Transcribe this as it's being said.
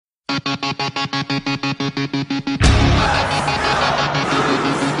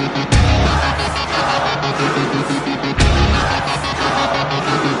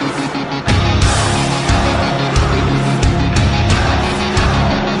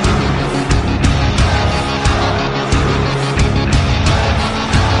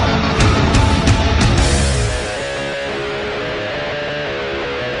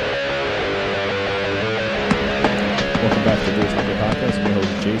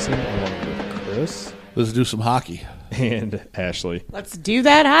Let's do some hockey. And Ashley. Let's do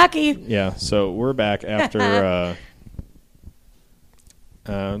that hockey. Yeah, so we're back after a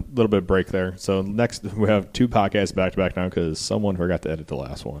little bit of break there. So next we have 2 podcasts back-to-back now because someone forgot to edit the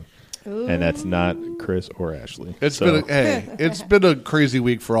last one. Ooh. And that's not Chris or Ashley. It's been a crazy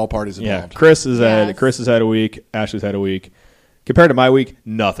week for all parties involved. Yeah, Chris has had a week. Ashley's had a week. Compared to my week,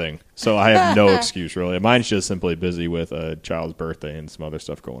 nothing. So I have no excuse, really. Mine's just simply busy with a child's birthday and some other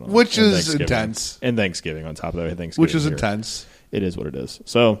stuff going on. Which is intense. And Thanksgiving on top of that. Thanksgiving Which is intense. It is what it is.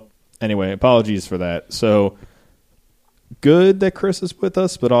 So, anyway, apologies for that. So, good that Chris is with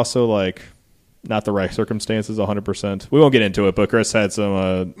us, but also, like, not the right circumstances 100%. We won't get into it, but Chris had some...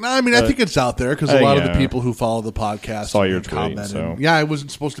 I think it's out there because a lot of the people who follow the podcast saw your tweet. So. Yeah, I wasn't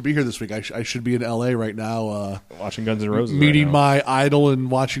supposed to be here this week. I should be in L.A. right now. Watching Guns N' Roses. Meeting my idol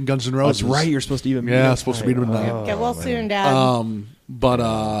and watching Guns N' Roses. That's right. You're supposed to even meet him. Supposed to meet him tonight. Get well soon, Dad.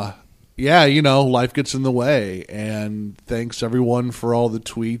 Yeah, life gets in the way. And thanks, everyone, for all the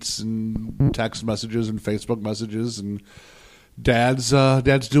tweets and text messages and Facebook messages and... Dad's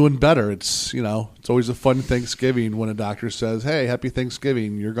doing better. It's always a fun Thanksgiving when a doctor says, "Hey, happy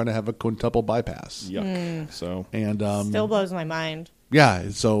Thanksgiving. You're going to have a quintuple bypass." Yuck. So and still blows my mind. Yeah.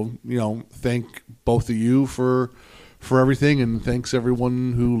 So thank both of you for everything, and thanks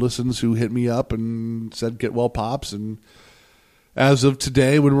everyone who listens who hit me up and said get well, pops. And as of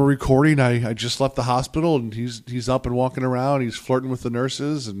today, when we're recording, I just left the hospital and he's up and walking around. He's flirting with the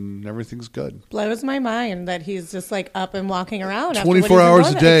nurses and everything's good. Blows my mind that he's just like up and walking around. 24 hours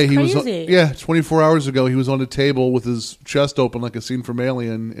a day. He was 24 hours ago he was on a table with his chest open like a scene from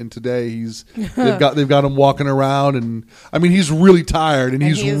Alien. And today they've got him walking around, and I mean he's really tired and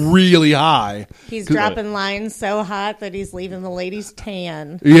he's really high. He's dropping lines so hot that he's leaving the ladies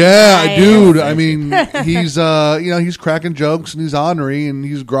tan. Yeah, dude. I mean he's cracking jokes. He's ornery and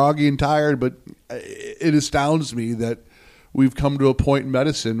he's groggy and tired, but it astounds me that we've come to a point in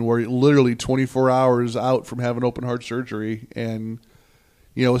medicine where literally 24 hours out from having open heart surgery and,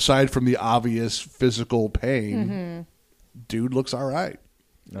 aside from the obvious physical pain, dude looks all right.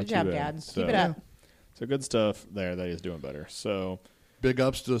 Good job, Dad. Keep it up. So good stuff there that he's doing better. So big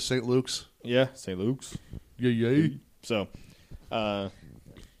ups to St. Luke's. Yeah, St. Luke's. Yay. So there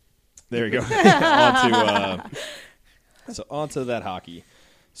you go. On to that hockey.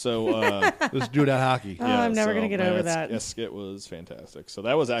 So let's do that hockee. Oh, yeah, I'm never going to get over that. Yes, it was fantastic. So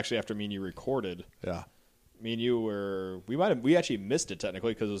that was actually after me and you recorded. Yeah. Me and you we actually missed it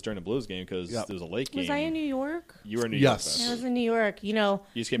technically because it was during the Blues game because there was a late game. Was I in New York? You were in New York. Yes. I was in New York. You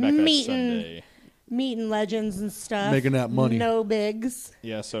just came back that Sunday. Meeting legends and stuff. Making that money. No bigs.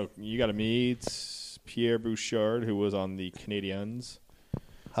 Yeah, so you got to meet Pierre Bouchard, who was on the Canadiens.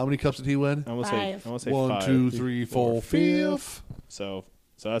 How many cups did he win? I want to say 1, 5. 2, 3, 4, 5. So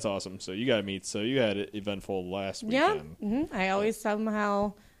that's awesome. So you got to meet. So you had it eventful last weekend. Yeah. Mm-hmm. I always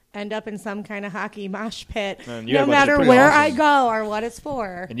somehow end up in some kind of hockey mosh pit, no matter where I go or what it's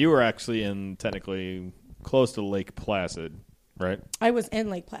for. And you were actually technically close to Lake Placid. Right? I was in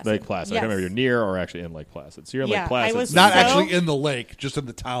Lake Placid. Lake Placid. Yes. I can't remember you're near or actually in Lake Placid. So you're in Lake Placid. I was not actually in the lake, just in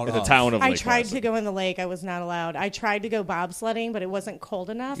the town of. The town of Lake I tried Placid. to go in the lake. I was not allowed. I tried to go bobsledding, but it wasn't cold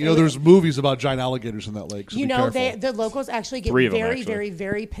enough. There's movies about giant alligators in that lake. So the locals actually get very, very,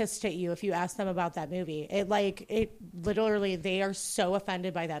 very pissed at you if you ask them about that movie. It literally, they are so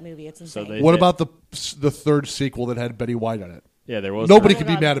offended by that movie. It's insane. What about the third sequel that had Betty White on it? Yeah, there was. Nobody could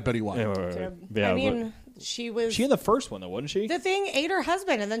be mad at Betty White. Yeah, I mean, she was. She in the first one though, wasn't she? The thing ate her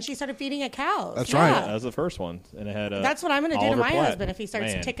husband, and then she started feeding it cows. That's right. That was the first one, and it had. That's what I'm going to do to my Platt. husband if he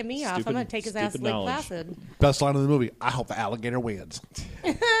starts ticking me off. I'm going to take his ass to Lake Placid. Best line of the movie. I hope the alligator wins.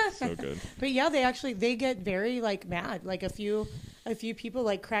 So good. But yeah, they get very mad. Like a few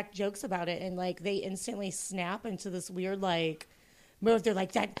people crack jokes about it, and they instantly snap into this weird move. They're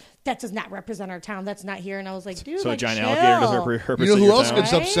like, that does not represent our town. That's not here. And I was like, dude, so a giant chill. alligator doesn't represent You know who your else town?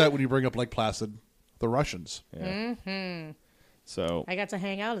 gets upset when you bring up Lake Placid? The Russians. Yeah. Mm-hmm. So I got to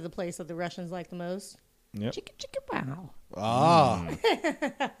hang out at the place that the Russians like the most. Yep. Chicka wow. Ah.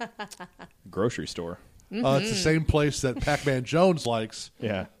 Grocery store. It's the same place that Pac-Man Jones likes.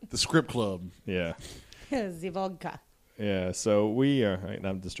 Yeah. The Script Club. Yeah. The vodka. Yeah, so we are.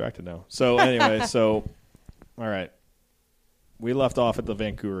 I'm distracted now. So anyway, all right. We left off at the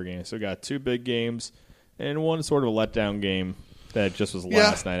Vancouver game. So we got 2 big games and one sort of a letdown game that just was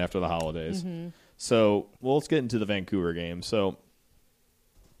last night after the holidays. Mm-hmm. So let's get into the Vancouver game. So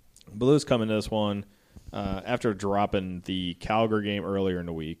Blues come into this one after dropping the Calgary game earlier in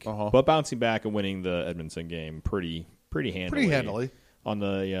the week, but bouncing back and winning the Edmonton game pretty handily on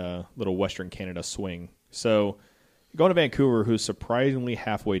the little Western Canada swing. So going to Vancouver, who's surprisingly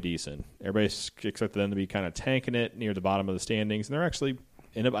halfway decent. Everybody expected them to be kind of tanking it near the bottom of the standings, and they're actually,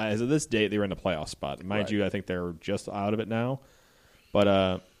 as of this date, they were in the playoff spot. Mind you, I think they're just out of it now.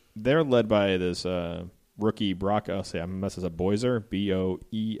 But they're led by this rookie Brock, I'm messes up, Boeser,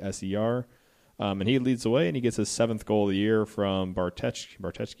 Boeser. And he leads the way, and he gets his 7th goal of the year from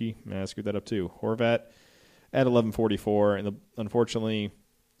Bartechki. I screwed that up too. Horvat at 11:44, and unfortunately,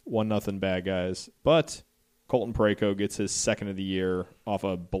 1-0 bad guys. But Colton Parayko gets his 2nd of the year off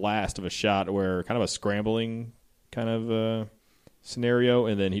a blast of a shot where kind of a scrambling kind of scenario,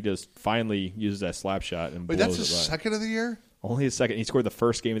 and then he just finally uses that slap shot and blows it by. That's his 2nd of the year? Only his 2nd. He scored the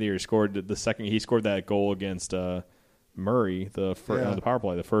first game of the year. He scored the second. He scored that goal against Murray, the power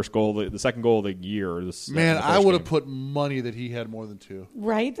play, the 2nd goal of the year. Man, I would have put money that he had more than 2.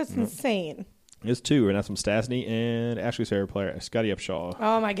 Right? That's insane. It's 2, and that's from Stastny and Ashley's favorite player, Scotty Upshaw.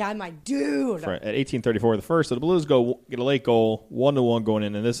 Oh my God, my dude! At 18:34, the first, so the Blues get a late goal, 1-1 going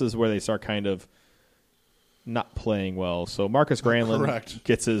in, and this is where they start kind of not playing well. So Marcus Granlund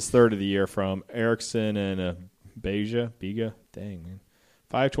gets his 3rd of the year from Eriksson and Biga. Dang, man.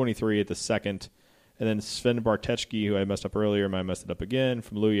 5:23 at the 2nd, and then Sven Bartechki, who I messed up earlier, I messed it up again,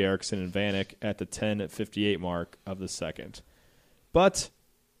 from Louis Eriksson and Vanek at the 10:58 mark of the 2nd. But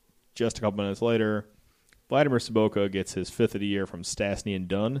just a couple minutes later, Vladimir Sobotka gets his 5th of the year from Stastny and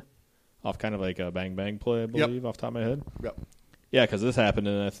Dunn off kind of like a bang-bang play, I believe, off the top of my head. Yep. Yeah, because this happened,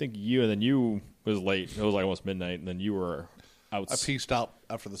 and I think you was late. It was like almost midnight, and then you were out. I pieced out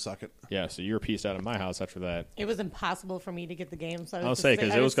after the 2nd. Yeah, so you were pieced out of my house after that. It was impossible for me to get the game, so I'll say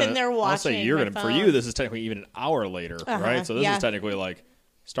because it was sitting there watching. I'll say for you, this is technically even an hour later, right? So this is technically like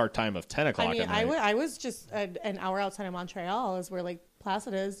start time of 10 o'clock. I mean, I was just an hour outside of Montreal, is where like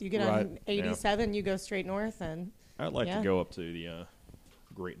Placid is. You get on 87, you go straight north, and I'd like to go up to the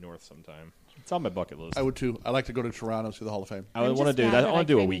Great North sometime. It's on my bucket list. I would too. I like to go to Toronto, see the Hall of Fame. I want to do that. I want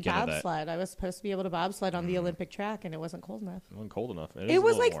to do a weekend of that. I was supposed to be able to bobsled on the Olympic track, and it wasn't cold enough. It wasn't cold enough. It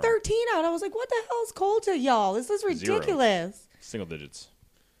was like 13 out. I was like, what the hell is cold to y'all? This is ridiculous. 0. Single digits.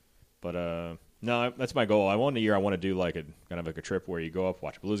 But no, that's my goal. I want a year. I want to do like a kind of like a trip where you go up,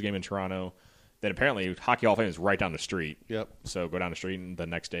 watch a Blues game in Toronto. Then apparently Hockey Hall of Fame is right down the street. Yep. So go down the street and the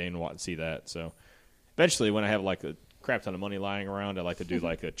next day and see that. So eventually, when I have like a crap ton of money lying around, I like to do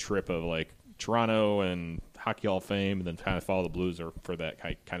like a trip of like Toronto and Hockey Hall of Fame, and then kind of follow the Blues, or for that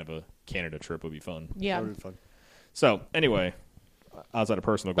kind of a Canada trip would be fun. Yeah, that would be fun. So anyway, outside of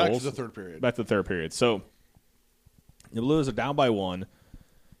personal goals, back to the third period. So the Blues are down by 1,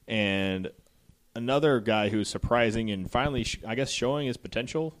 and another guy who's surprising and finally, I guess, showing his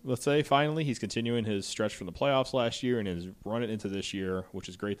potential, let's say, finally. He's continuing his stretch from the playoffs last year and is running into this year, which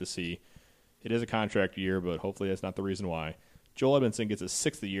is great to see. It is a contract year, but hopefully that's not the reason why. Joel Edmondson gets his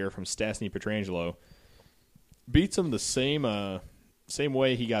 6th of the year from Stastny Pietrangelo. Beats him the same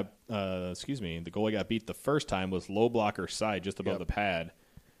way he got, the goal he got beat the first time was low blocker side just above the pad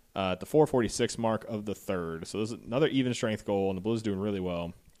at the 4:46 mark of the 3rd. So this is another even strength goal, and the Blues doing really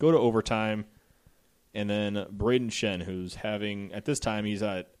well. Go to overtime. And then Braden Shen, who's having, at this time, he's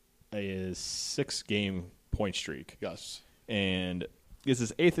at a 6-game point streak. Yes. And gets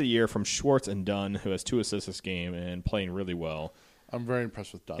his 8th of the year from Schwartz and Dunn, who has 2 assists this game and playing really well. I'm very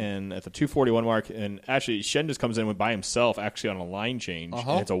impressed with Dunn. And at the 2:41 mark, and actually Shen just comes in by himself, actually on a line change.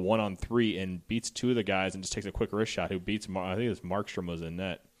 And it's a 1-on-3 and beats 2 of the guys and just takes a quick wrist shot. Who beats, I think it was Markstrom was in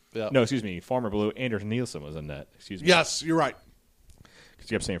net. Yep. No, excuse me, Farmer Blue. Anders Nielsen was in net. Excuse me. Yes, you're right. Because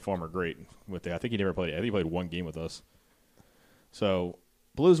he kept saying Farmer great. I think he never played. I think he played 1 game with us. So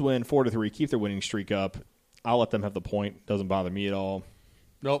Blues win 4-3, keep their winning streak up. I'll let them have the point. Doesn't bother me at all.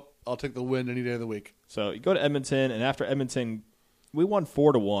 Nope, I'll take the win any day of the week. So you go to Edmonton, and after Edmonton, we won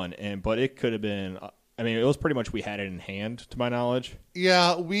 4-1, but it could have been. I mean, it was pretty much we had it in hand, to my knowledge.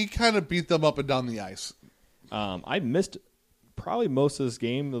 Yeah, we kind of beat them up and down the ice. I missed probably most of this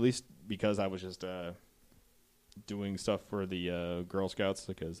game, at least because I was just doing stuff for the Girl Scouts,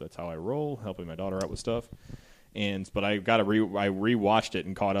 because that's how I roll, helping my daughter out with stuff. But I got I rewatched it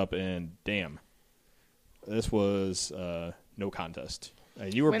and caught up, and damn, this was no contest.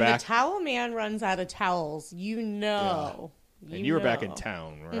 You were when back. The towel man runs out of towels, you know. And you were back in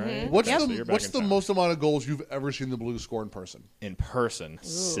town, right? Mm-hmm. What's So the you're back what's in the town. most amount of goals you've ever seen the Blues score in person? In person,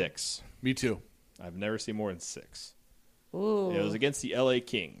 6. Me too. I've never seen more than 6. Ooh. It was against the L.A.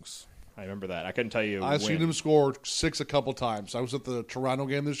 Kings. I remember that. I couldn't tell you I've when. seen them score 6 a couple times. I was at the Toronto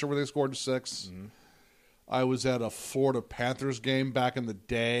game this year where they scored 6. Mm-hmm. I was at a Florida Panthers game back in the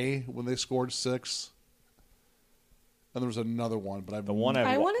day when they scored 6. And there was another one, but The one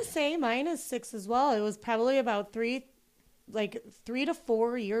I want to say mine is 6 as well. It was probably about 3 to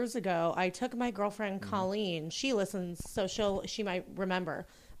 4 years ago. I took my girlfriend Colleen. She listens, so she might remember.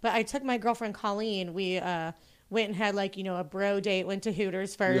 But I took my girlfriend Colleen. We went and had a bro date. Went to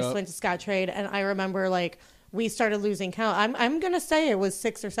Hooters first. Yep. Went to Scott Trade, and I remember we started losing count. I'm gonna say it was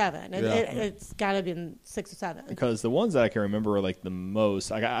 6 or 7. It's got to be 6 or 7. Because the ones that I can remember are the most.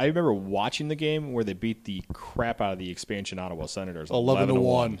 I remember watching the game where they beat the crap out of the expansion Ottawa Senators,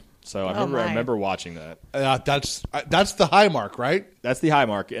 11-1. So I remember watching that. That's the high mark, right? That's the high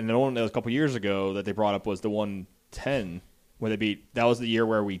mark, and the one that was a couple years ago that they brought up was the 110 where they beat. That was the year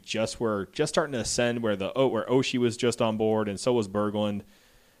where we were just starting to ascend, where where Oshie was just on board, and so was Berglund.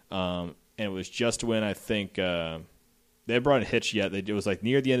 And it was just when I think they hadn't brought in Hitch yet. It was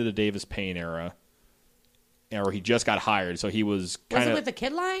near the end of the Davis Payne era, or he just got hired. So he was kind of. Was it with the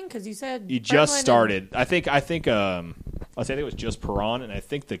kid line? Because you said he just started. I think it was just Perron, and I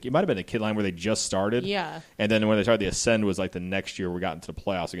think it might have been the kid line where they just started. Yeah. And then when they started the ascend was the next year we got into the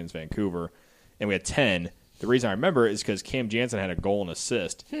playoffs against Vancouver, and we had 10. The reason I remember is because Cam Jansen had a goal and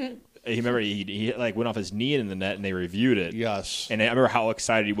assist. He went off his knee in the net, and they reviewed it. Yes. And I remember how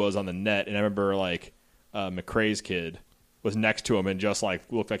excited he was on the net, and I remember McRae's kid was next to him and just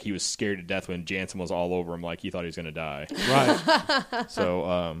looked like he was scared to death when Jansen was all over him, he thought he was going to die. Right.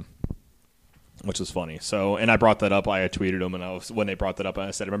 So, which was funny. So, and I brought that up. I tweeted him, and when they brought that up, I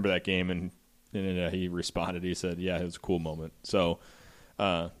said, "I remember that game," and he responded. He said, "Yeah, it was a cool moment." So,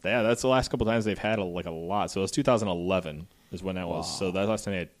 that's the last couple times they've had a lot. So it was 2011. Is when that was. Wow. So that last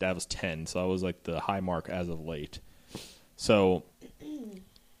time that was 10. So that was the high mark as of late. So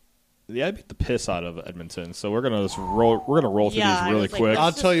I beat the piss out of Edmonton. So we're gonna roll through these really quick.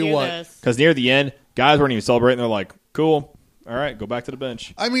 I'll tell you what, because near the end, guys weren't even celebrating. They're like, "Cool, all right, go back to the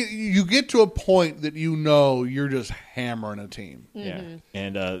bench." I mean, you get to a point that you're just hammering a team. Mm-hmm. Yeah,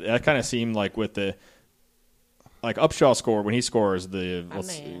 and that kind of seemed with the. Upshaw scored when he scores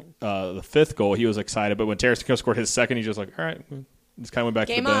the fifth goal, he was excited. But when Tarasenko scored his second, he's just all right, just kind of went back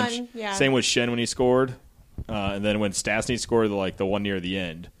to the bench. On. Yeah. Same with Schenn when he scored, and then when Stastny scored the one near the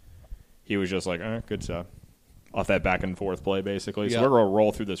end, he was just all right, good job. Off that back and forth play, basically. So we're gonna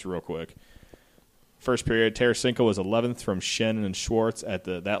roll through this real quick. First period, Tarasenko was 11th from Schenn and Schwartz at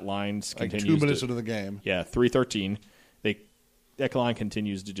that line continues 2 minutes into the game. Yeah, 3:13. That line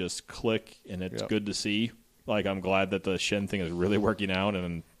continues to just click, and it's good to see. I'm glad that the Schenn thing is really working out,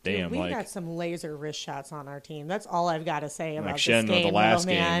 and damn, we got some laser wrist shots on our team. That's all I've got to say about this Schenn game. The last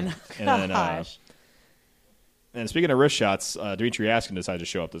man. game, and then, and speaking of wrist shots, Dmitry Askin decided to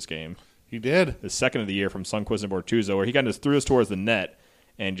show up this game. He did. The second of the year from Sundqvist and Bortuzzo, where he kind of threw us towards the net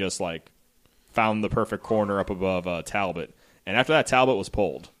and just found the perfect corner up above Talbot. And after that, Talbot was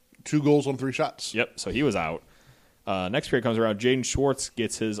pulled. 2 goals on 3 shots. Yep, so he was out. Next period comes around. Jaden Schwartz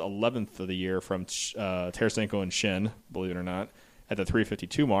gets his 11th of the year from Tarasenko and Schenn, believe it or not, at the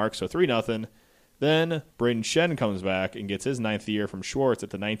 3:52 mark, so 3-0. Then Braden Schenn comes back and gets his 9th year from Schwartz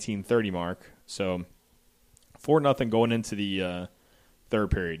at the 19:30 mark, so 4-0 going into the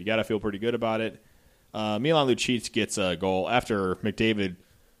third period. You got to feel pretty good about it. Milan Lucic gets a goal after McDavid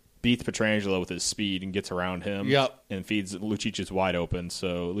beats Pietrangelo with his speed and gets around him. Yep. And feeds Lucic is wide open.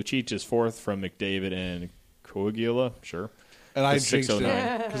 So Lucic is 4th from McDavid and Coagula, sure. And I jinxed it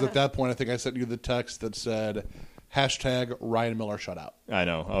 609. because at that point I think I sent you the text that said #Ryan Miller shutout. I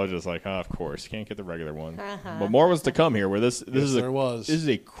know. I was just of course, can't get the regular one. But more was to come here. Where this is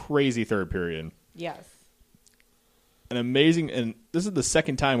a crazy third period. Yes. An amazing, and this is the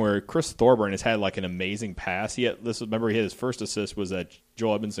second time where Chris Thorburn has had an amazing pass. Remember he had his first assist was that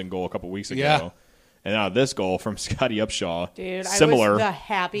Joel Edmondson goal a couple weeks ago. Yeah. And now this goal from Scotty Upshaw. Dude, similar. I was the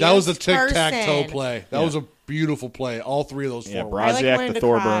happiest That was a tic-tac-toe person. play. That was a beautiful play. All 3 of those forwards. I Brodziak wanted to to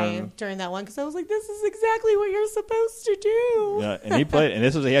cry Thorburn. during that one because I was like, "This is exactly what you're supposed to do." Yeah, and he played, and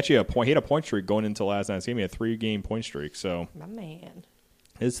this was actually a point. He had a point streak going into last night's game. He had a 3-game point streak. So My man.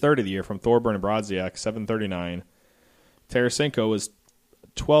 his third of the year from Thorburn and Brodziak, 7:39. Tarasenko was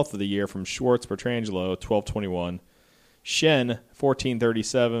 12th of the year from Schwartz Pietrangelo, 12:21. Schenn,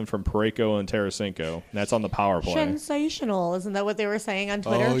 14:37 from Parayko and Tarasenko. And that's on the power play. Sensational. Isn't that what they were saying on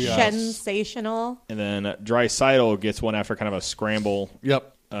Twitter? Oh, yes. Sensational. And then Draisaitl gets one after kind of a scramble.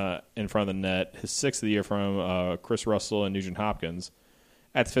 Yep. in front of the net. His 6th of the year from Chris Russell and Nugent Hopkins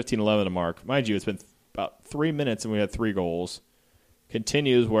at the 15-11 mark. Mind you, it's been about 3 minutes and we had 3 goals.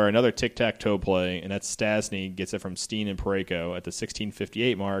 Continues where another tic-tac-toe play, and that's Stasny gets it from Steen and Parayko at the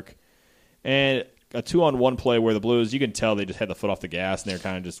 16:58 mark. And a 2-on-1 play where the Blues, you can tell they just had the foot off the gas, and they're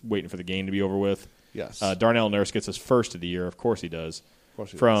kind of just waiting for the game to be over with. Yes. Darnell Nurse gets his 1st of the year. Of course he does.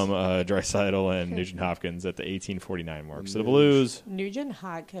 From Draisaitl and Nugent Hopkins at the 18:49 mark. So the Blues. Nugent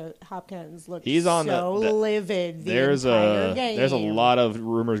Hopkins looks he's on so livid. There's entire game. There's a lot of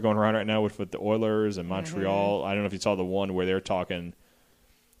rumors going around right now with the Oilers and Montreal. I don't know if you saw the one where they're talking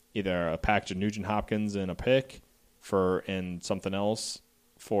either a package of Nugent Hopkins and a pick and something else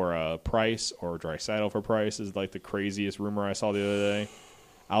for a price, or Draisaitl for price is like the craziest rumor I saw the other day.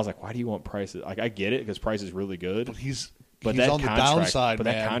 I was like, why do you want Price? Like, I get it because Price is really good. But he's that on the downside, But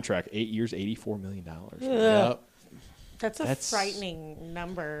man. that contract, 8 years, $84 million. Yep. That's frightening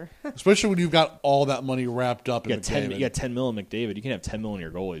number. Especially when you've got all that money wrapped up in McDavid. You got $10 million in McDavid. You can have $10 million in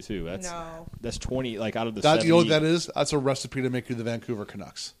your goalie too. That's 20. Like out of the 70, you know what that is? That's a recipe to make you the Vancouver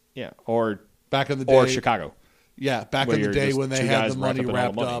Canucks. Yeah, or back in the day, or Chicago. Yeah, back in the day when they had the money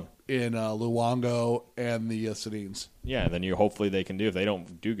wrapped money. up in Luongo and the Sedins. Yeah, then hopefully they can do. If they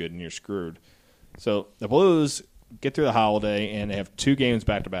don't do good, and you're screwed. So the Blues get through the holiday, and they have 2 games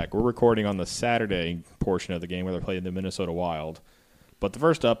back-to-back. We're recording on the Saturday portion of the game where they're playing the Minnesota Wild. But the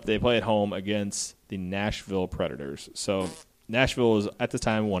first up, they play at home against the Nashville Predators. So Nashville is, at the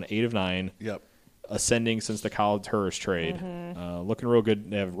time, won 8 of 9. Yep. Ascending since the Kyle Turris trade. Looking real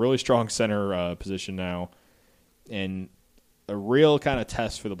good. They have a really strong center position now. And a real kind of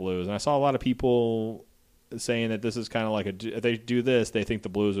test for the Blues. And I saw a lot of people saying that this is kind of like if they do this, they think the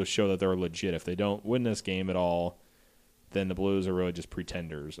Blues will show that they're legit. If they don't win this game at all, then the Blues are really just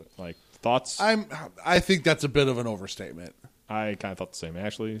pretenders. Like, thoughts? I think that's a bit of an overstatement. I kind of thought the same.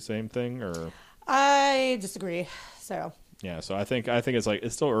 Ashley, same thing, or I disagree. So yeah, so I think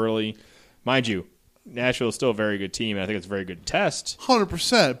it's still early, mind you. Nashville is still a very good team, and I think it's a very good test.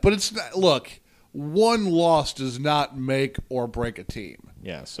 100%, but it's not. Look, one loss does not make or break a team.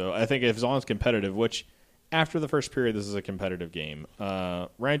 Yeah, so I think as long as it's competitive, which after the first period, this is a competitive game.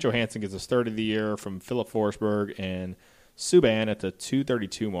 Ryan Johansson gets his 3rd of the year from Philip Forsberg and Subban at the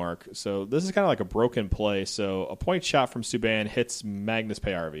 2:32 mark. So this is kind of like a broken play. So a point shot from Subban hits Magnus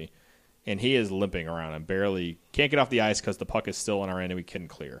Pajärvi, and he is limping around and barely can't get off the ice because the puck is still on our end and we couldn't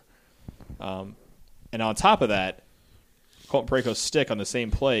clear. And on top of that, Colton Parayko's stick on the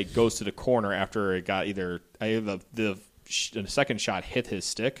same play goes to the corner after it got either the second shot hit his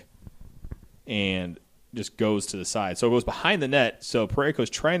stick and just goes to the side. So it goes behind the net. So Parayko's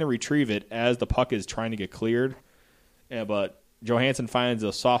trying to retrieve it as the puck is trying to get cleared. But Johansson finds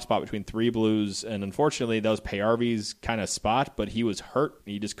a soft spot between 3 Blues, and unfortunately that was Pajärvi's kind of spot, but he was hurt.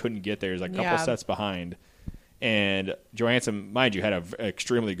 He just couldn't get there. He was a couple sets behind. And Johansson, mind you, had an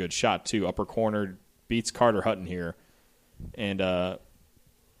extremely good shot too. Upper corner, beats Carter Hutton here. And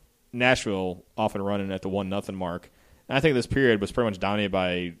Nashville off and running at the 1-0 mark. And I think this period was pretty much dominated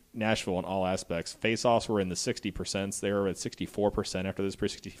by Nashville in all aspects. Face-offs were in the 60%. They were at 64% after this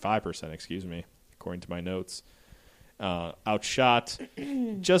period, 65%, excuse me, according to my notes. Outshot.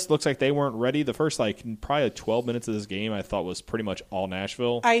 Just looks like they weren't ready. The first, probably 12 minutes of this game I thought was pretty much all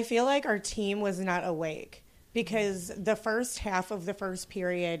Nashville. I feel like our team was not awake. Because the first half of the first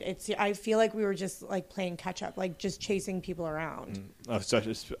period, I feel like we were just playing catch up, just chasing people around.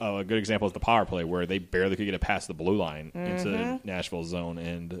 A good example is the power play where they barely could get it past the blue line into Nashville's zone,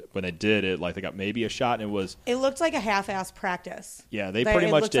 and when they did it, they got maybe a shot, and it looked like a half-assed practice. Yeah, they pretty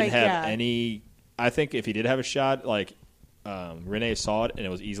much didn't have any. I think if he did have a shot, Rene saw it and it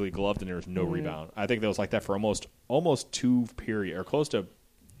was easily gloved, and there was no rebound. I think that was like that for almost 2 periods or close to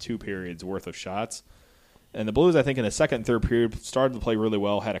 2 periods worth of shots. And the Blues, I think, in the second and third period, started to play really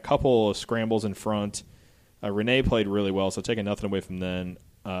well, had a couple of scrambles in front. Rene played really well, so taking nothing away from then.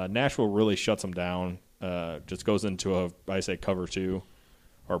 Nashville really shuts them down, just goes into cover 2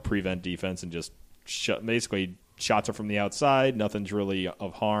 or prevent defense and just basically shots are from the outside. Nothing's really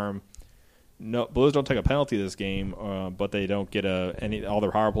of harm. No, Blues don't take a penalty this game, but they don't get all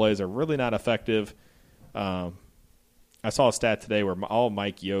their power plays are really not effective. I saw a stat today where all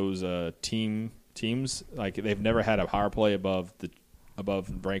Mike Yo's teams, they've never had a power play above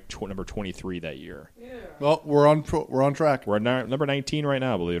ranked number 23 that year. Yeah. Well, we're on track. We're number 19 right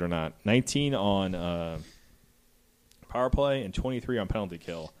now, believe it or not. 19 on power play and 23 on penalty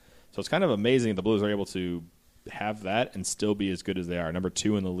kill. So it's kind of amazing the Blues are able to have that and still be as good as they are. Number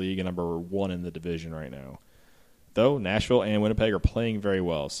 2 in the league and number 1 in the division right now. Though Nashville and Winnipeg are playing very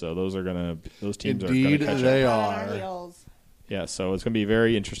well, so those teams Indeed, are going to catch they up. are. Yeah, so it's going to be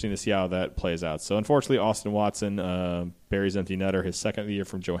very interesting to see how that plays out. So, unfortunately, Austin Watson buries empty netter, his second of the year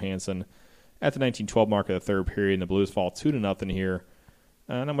from Johansson at the 19-12 mark of the third period, and the Blues fall 2-0 here.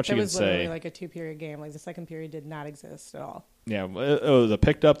 Not much you can say. It was literally like a 2-period game. Like the second period did not exist at all. Yeah, it was a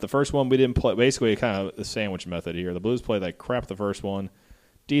picked up. The first one we didn't play. Basically, kind of the sandwich method here. The Blues played like crap the first one,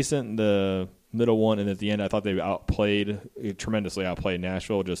 decent the middle one, and at the end I thought they tremendously outplayed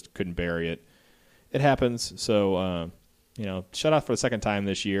Nashville. Just couldn't bury it. It happens. So shut out for the second time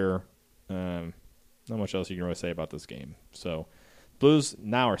this year. Not much else you can really say about this game. So Blues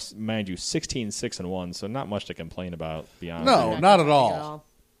now are, mind you, 16-6-1, so not much to complain about. Beyond No, not at all.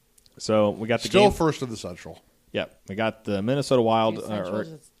 So we got the still game. first of the Central. Yep, we got the Minnesota Wild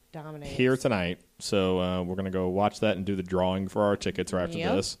dominates here tonight. So we're going to go watch that and do the drawing for our tickets right after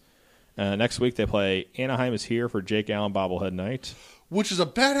this. Next week they play Anaheim is here for Jake Allen bobblehead night, which is a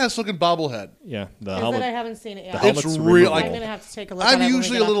badass looking bobblehead. Yeah, the helmet. I haven't seen it yet. It's real. I'm going to have to take a look. I'm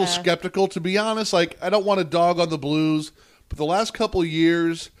usually a little skeptical, to be honest. Like, I don't want to dog on the Blues, but the last couple of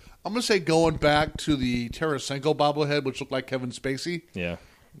years, I'm going to say going back to the Tarasenko bobblehead, which looked like Kevin Spacey. Yeah.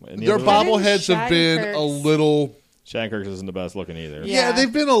 Their bobbleheads have been a little... Shattenkirk's isn't the best looking either. Yeah,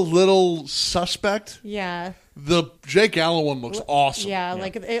 they've been a little suspect. Yeah. The Jake Allen one looks awesome. Yeah,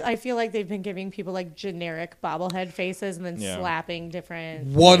 like I feel like they've been giving people like generic bobblehead faces and then slapping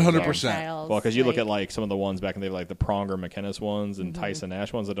different 100%. Well, because you look at like some of the ones back in the day, like the Pronger McInnes ones and Tyson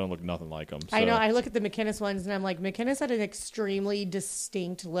Nash ones that don't look nothing like them. So. I know. I look at the McInnes ones and I'm like, McInnes had an extremely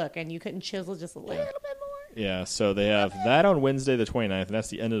distinct look, and you couldn't chisel just a little bit more. Yeah, so they have that on Wednesday the 29th, and that's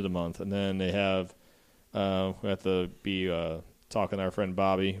the end of the month, and then they have we have to be talking to our friend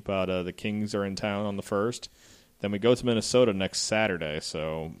Bobby about the Kings are in town on the 1st. Then we go to Minnesota next Saturday,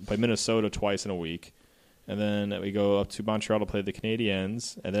 so play Minnesota twice in a week. And then we go up to Montreal to play the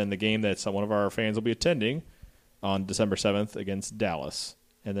Canadiens. And then the game that one of our fans will be attending on December 7th against Dallas.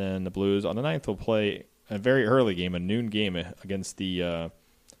 And then the Blues on the 9th will play a very early game, a noon game against the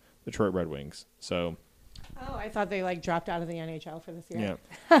Detroit Red Wings. So... Oh, I thought they dropped out of the NHL for this year.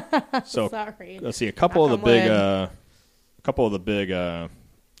 Yeah. So sorry. Let's see a couple of the big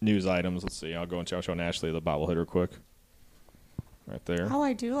news items. Let's see. I'll go and show Ashley the bobblehead real quick. Right there. Oh,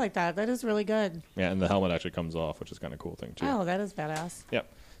 I do like that. That is really good. Yeah, and the helmet actually comes off, which is kind of a cool thing too. Oh, that is badass.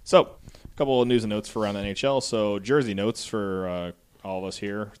 Yep. So a couple of news and notes for around the NHL. So jersey notes for all of us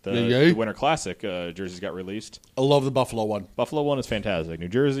here. The Winter Classic jerseys got released. I love the Buffalo one. Buffalo one is fantastic. New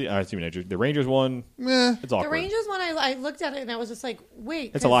Jersey, the Rangers one, it's awkward. The Rangers one, I looked at it and I was just like,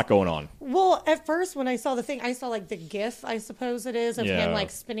 wait. It's a lot going on. Well, at first when I saw the thing, I saw the GIF, I suppose it is, of him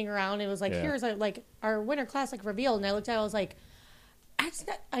spinning around. It was here's our Winter Classic reveal. And I looked at it, I was like,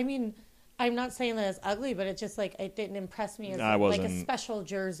 I'm not saying that it's ugly, but it's just it didn't impress me as a special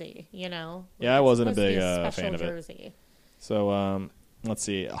jersey, you know? Yeah, I wasn't a big fan of jersey. it. So let's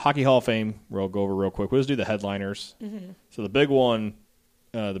see. Hockey Hall of Fame, we'll go over real quick. We'll just do the headliners. Mm-hmm. So the big one,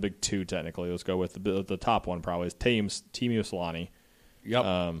 the big two technically, let's go with the top one probably is Teemu Solani. Yep.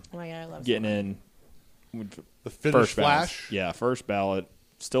 Oh my God, I love getting Solani. in the finish flash. Ballot. Yeah, first ballot.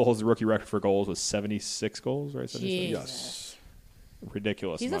 Still holds the rookie record for goals with 76 goals, right? 76? Yes.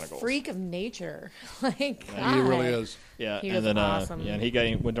 Ridiculous He's amount a of goals. freak of nature. God. He really is. Yeah, he and was then awesome. and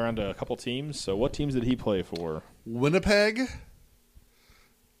he went around to a couple teams. So what teams did he play for? Winnipeg,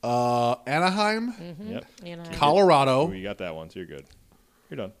 Anaheim, Yep. Anaheim. Colorado. Ooh, you got that one, so you're good.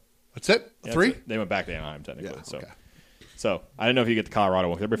 You're done. That's it? Yeah, 3? that's it. They went back to Anaheim technically. Yeah, so. okay. So I didn't know if you get the Colorado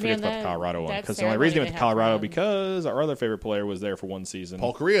one. Everybody forgets about the Colorado one because the only reason he went to Colorado because our other favorite player was there for one season.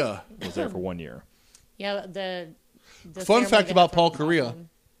 Paul Kariya was there for 1 year. Yeah, the fun fact about Paul Kariya.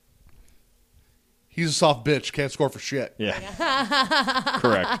 He's a soft bitch. Can't score for shit. Yeah.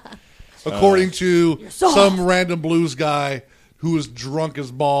 Correct. According to some random Blues guy who was drunk as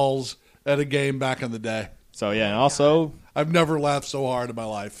balls at a game back in the day. So, yeah, and also... I've never laughed so hard in my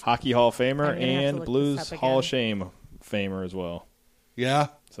life. Hockey Hall of Famer and Blues Hall of Shame famer as well. Yeah.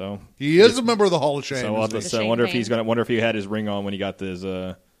 So he is a member of the Hall of Shame. So we'll have to wonder if he had his ring on when he got this.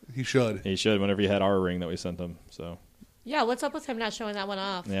 He should. He should. Whenever he had our ring that we sent him. So. Yeah, what's up with him not showing that one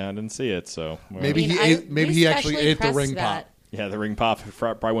off? Yeah, I didn't see it. So maybe he actually ate the ring pop. Yeah, the ring pop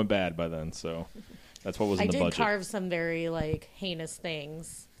probably went bad by then. So that's what was in the budget. I did carve some very heinous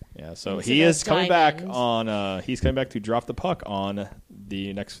things. Yeah, so he is coming back on. He's coming back to drop the puck on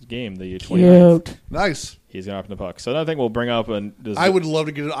the next game, the 29th. Nice. He's going to drop the puck. So another thing we'll bring up, I would love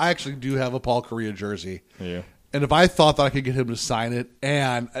to get it. I actually do have a Paul Kariya jersey. Yeah. And if I thought that I could get him to sign it,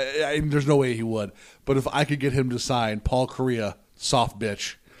 and there's no way he would, but if I could get him to sign Paul Kariya, soft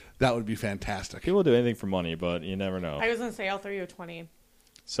bitch, that would be fantastic. People do anything for money, but you never know. I was going to say, I'll throw you a 20.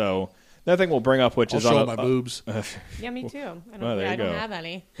 So Another thing we'll bring up, which I'll is show on my boobs. Yeah, me too. Well, there you I don't go. have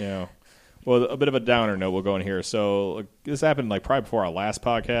any. Yeah. Well, a bit of a downer note we'll go in here. So this happened like probably before our last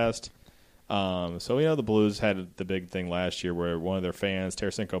podcast. So the Blues had the big thing last year where one of their fans,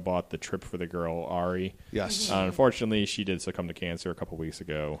 Tarasenko, bought the trip for the girl Ari. Yes. Unfortunately, she did succumb to cancer a couple weeks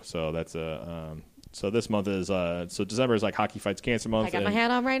ago. So that's so this month is so December is like Hockey Fights Cancer Month. I got my hat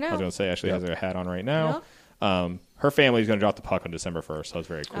on right now. I was going to say Ashley has her hat on right now. Her family is going to drop the puck on December 1st. So that's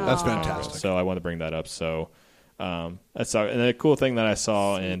very cool. That's fantastic. So I wanted to bring that up. So that's and the cool thing that I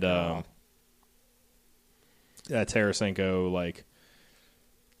saw Tarasenko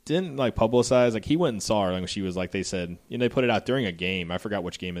didn't publicize. He went and saw her when she was they said they put it out during a game. I forgot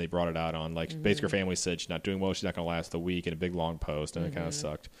which game they brought it out on. Basically her family said she's not doing well. She's not going to last the week in a big long post, and it kind of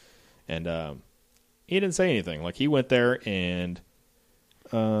sucked. And he didn't say anything. He went there and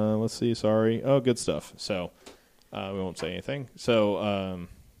let's see. Sorry. Oh, good stuff. So we won't say anything. So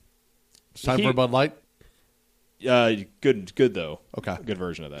It's time for a Bud Light. Good though. Okay. Good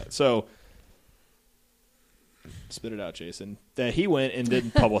version of that. So spit it out, Jason. That he went and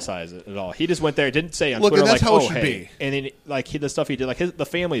didn't publicize it at all. He just went there, didn't say on Twitter and that's how it should be. And then the stuff he did, the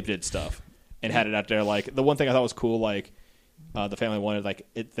family did stuff and had it out there. The one thing I thought was cool, the family wanted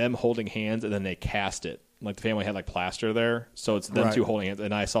them holding hands and then they cast it. The family had plaster there, so it's them two holding hands.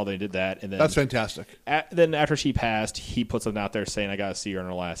 And I saw they did that. And then that's fantastic. Then after she passed, he put something out there saying, "I got to see her on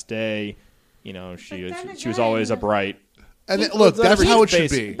her last day." She was always a bright. And look, that's how it should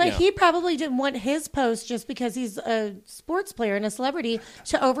be. But he probably didn't want his post just because he's a sports player and a celebrity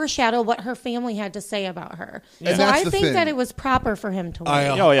to overshadow what her family had to say about her. Yeah. So I think that it was proper for him to win.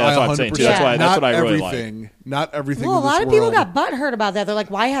 That's what I'm saying too. That's what I really like. Not everything. Well, a lot of world. people got butthurt about that. They're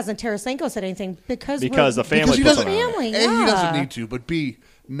like, "Why hasn't Tarasenko said anything?" Because the family. Because he doesn't. Family, A, he doesn't need to, but B,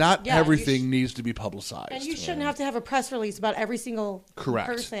 not everything needs to be publicized. And you shouldn't have to have a press release about every single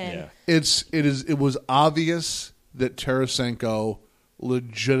person. Yeah. It was obvious that Tarasenko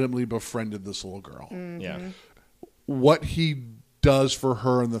legitimately befriended this little girl. Mm-hmm. Yeah. What he does for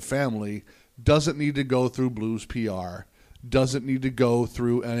her and the family doesn't need to go through Blues PR, doesn't need to go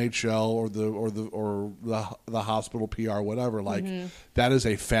through NHL or the hospital PR, whatever. That is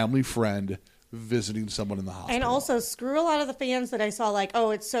a family friend visiting someone in the hospital. And also, screw a lot of the fans that I saw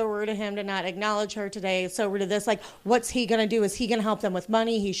it's so rude of him to not acknowledge her today. It's so rude of this. What's he going to do? Is he going to help them with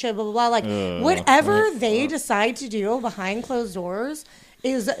money? He should, blah, blah, blah. Whatever they decide to do behind closed doors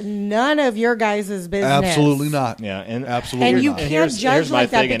is none of your guys' business. Absolutely not. Yeah, and absolutely and you not. can't judge here's my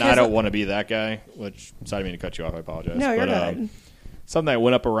that thing, and I don't want to be that guy, which, sorry, I didn't mean to cut you off. I apologize. No, you're good. Something that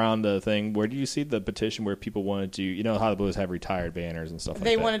went up around the thing, where do you see the petition where people wanted to, how the Blues have retired banners and stuff like that?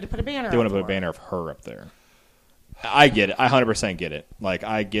 They wanted to put a banner They want to put a banner of her up there. I get it. I 100% get it.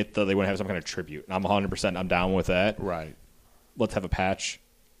 I get that they want to have some kind of tribute. I'm 100%. I'm down with that. Right. Let's have a patch.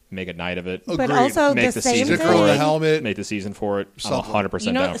 Make a night of it. But also make the season same Sticker on the helmet. Make the season for it. Something. I'm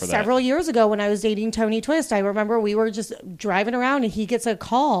 100% down for that. Several years ago when I was dating Tony Twist, I remember we were just driving around and he gets a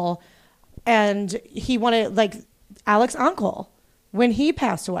call and he wanted, Alex Uncle. When he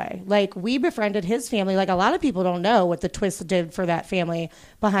passed away, we befriended his family. A lot of people don't know what the Twist did for that family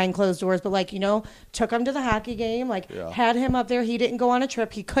behind closed doors, but took him to the hockey game, had him up there. He didn't go on a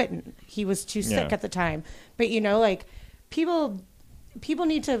trip. He couldn't. He was too sick at the time. But people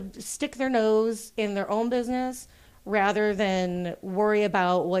need to stick their nose in their own business rather than worry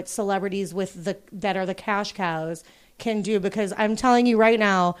about what celebrities that are the cash cows can do. Because I'm telling you right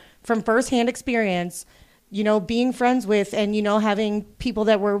now, from firsthand experience, being friends with and, having people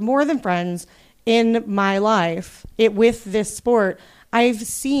that were more than friends in my life with this sport, I've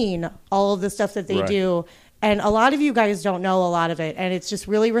seen all of the stuff that they do. And a lot of you guys don't know a lot of it. And it's just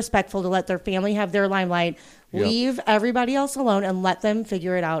really respectful to let their family have their limelight. Leave everybody else alone and let them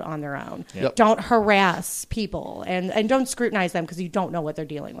figure it out on their own. Yep. Don't harass people and don't scrutinize them because you don't know what they're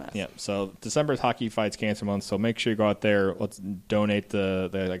dealing with. Yeah. So December is Hockey Fights Cancer Month. So make sure you go out there. Let's donate.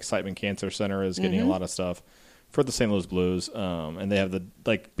 The Excitement Cancer Center is getting a lot of stuff for the St. Louis Blues. And they have the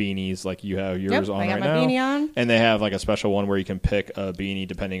beanies like you have yours on I got right my now. beanie on. And they have a special one where you can pick a beanie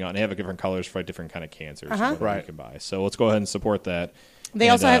depending on. They have different colors for different kind of cancers. You can buy. So let's go ahead and support that. They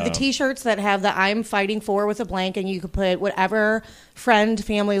also have the T-shirts that have the "I'm fighting for" with a blank, and you can put whatever friend,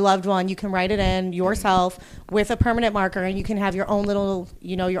 family, loved one. You can write it in yourself with a permanent marker, and you can have your own little,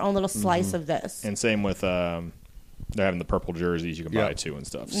 slice of this. And same with they're having the purple jerseys you can buy too and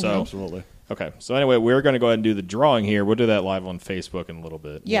stuff. So absolutely. Okay, so anyway, we're going to go ahead and do the drawing here. We'll do that live on Facebook in a little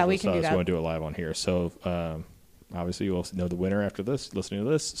bit. Yeah, we can do that. So we'll do it live on here. So obviously, you'll know the winner after this, listening to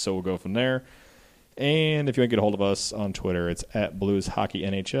this. So we'll go from there. And if you want to get a hold of us on Twitter, it's at Blues Hockey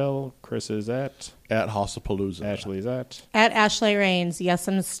NHL. Chris is at Hossapalooza. Ashley's at Ashley Rains. Yes,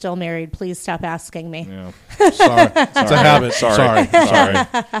 I'm still married. Please stop asking me. yeah. Sorry. It's a habit. Sorry.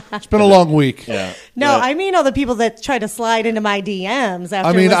 It's been a long week. Yeah. No, But- I mean all the people that try to slide into my DMs after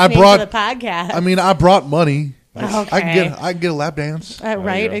I listening to the podcast. I brought money. Okay. I can get a lap dance.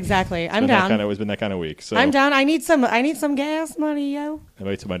 Right, you go. exactly. I'm It's down. been that kind of week. So I'm down. I need some gas money, yo. I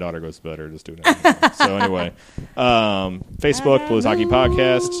wait till my daughter goes to bed or just do it. Anyway. So anyway, Facebook Blues Hockey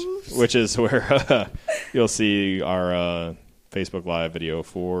Podcast, which is where you'll see our Facebook Live video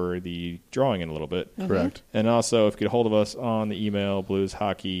for the drawing in a little bit. Correct. And also, if you get a hold of us on the email,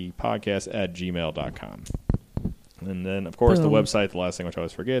 blueshockeypodcast@gmail.com. And then, of course, Boom. the website, the last thing which I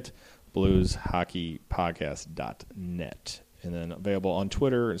always forget, blueshockeypodcast.net. And then available on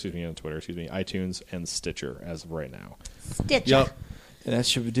iTunes and Stitcher as of right now. Stitcher. Yep. And that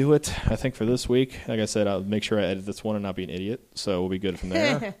should do it, I think, for this week. Like I said, I'll make sure I edit this one and not be an idiot. So we'll be good from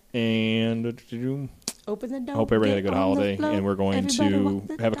there. And Open the door. hope everybody had a get good on the holiday. floor. And we're going Everybody to walk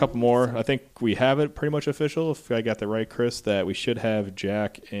the have a couple dog. more. I think we have it pretty much official. If I got that right, Chris, that we should have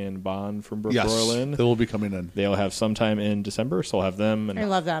Jack and Bond from Brook Yes. Royal in. They will be coming in. They'll have sometime in December, so I'll have them. And I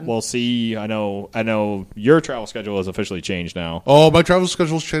love them. We'll see. I know your travel schedule has officially changed now. Oh, my travel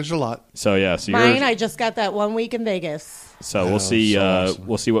schedule's changed a lot. So yeah, so Mine, yours, I just got that 1 week in Vegas. so Oh, we'll see. so awesome.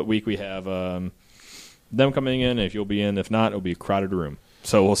 We'll see what week we have them coming in. If you'll be in, if not, it'll be a crowded room.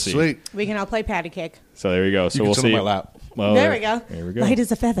 So we'll see. Sweet. We can all play patty cake. So there you go. So You we'll can sit see. on my lap. Well, There we go. There we go. Light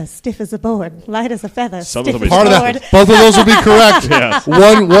as a feather, stiff as a board. Light as a feather, Some of stiff them as will a be- Part of board. that. Both of those will be correct. Yeah.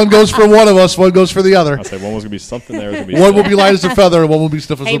 One goes for one of us. One goes for the other. I'll say one was gonna be something there. Was gonna be One will be light as a feather, and one will be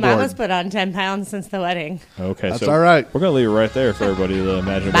stiff as Hey, a board. Mama's put on 10 pounds since the wedding. Okay, That's so all right. We're gonna leave it right there for everybody to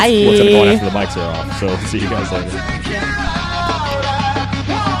imagine Bye. what's going on after the mics are off. So see you guys later.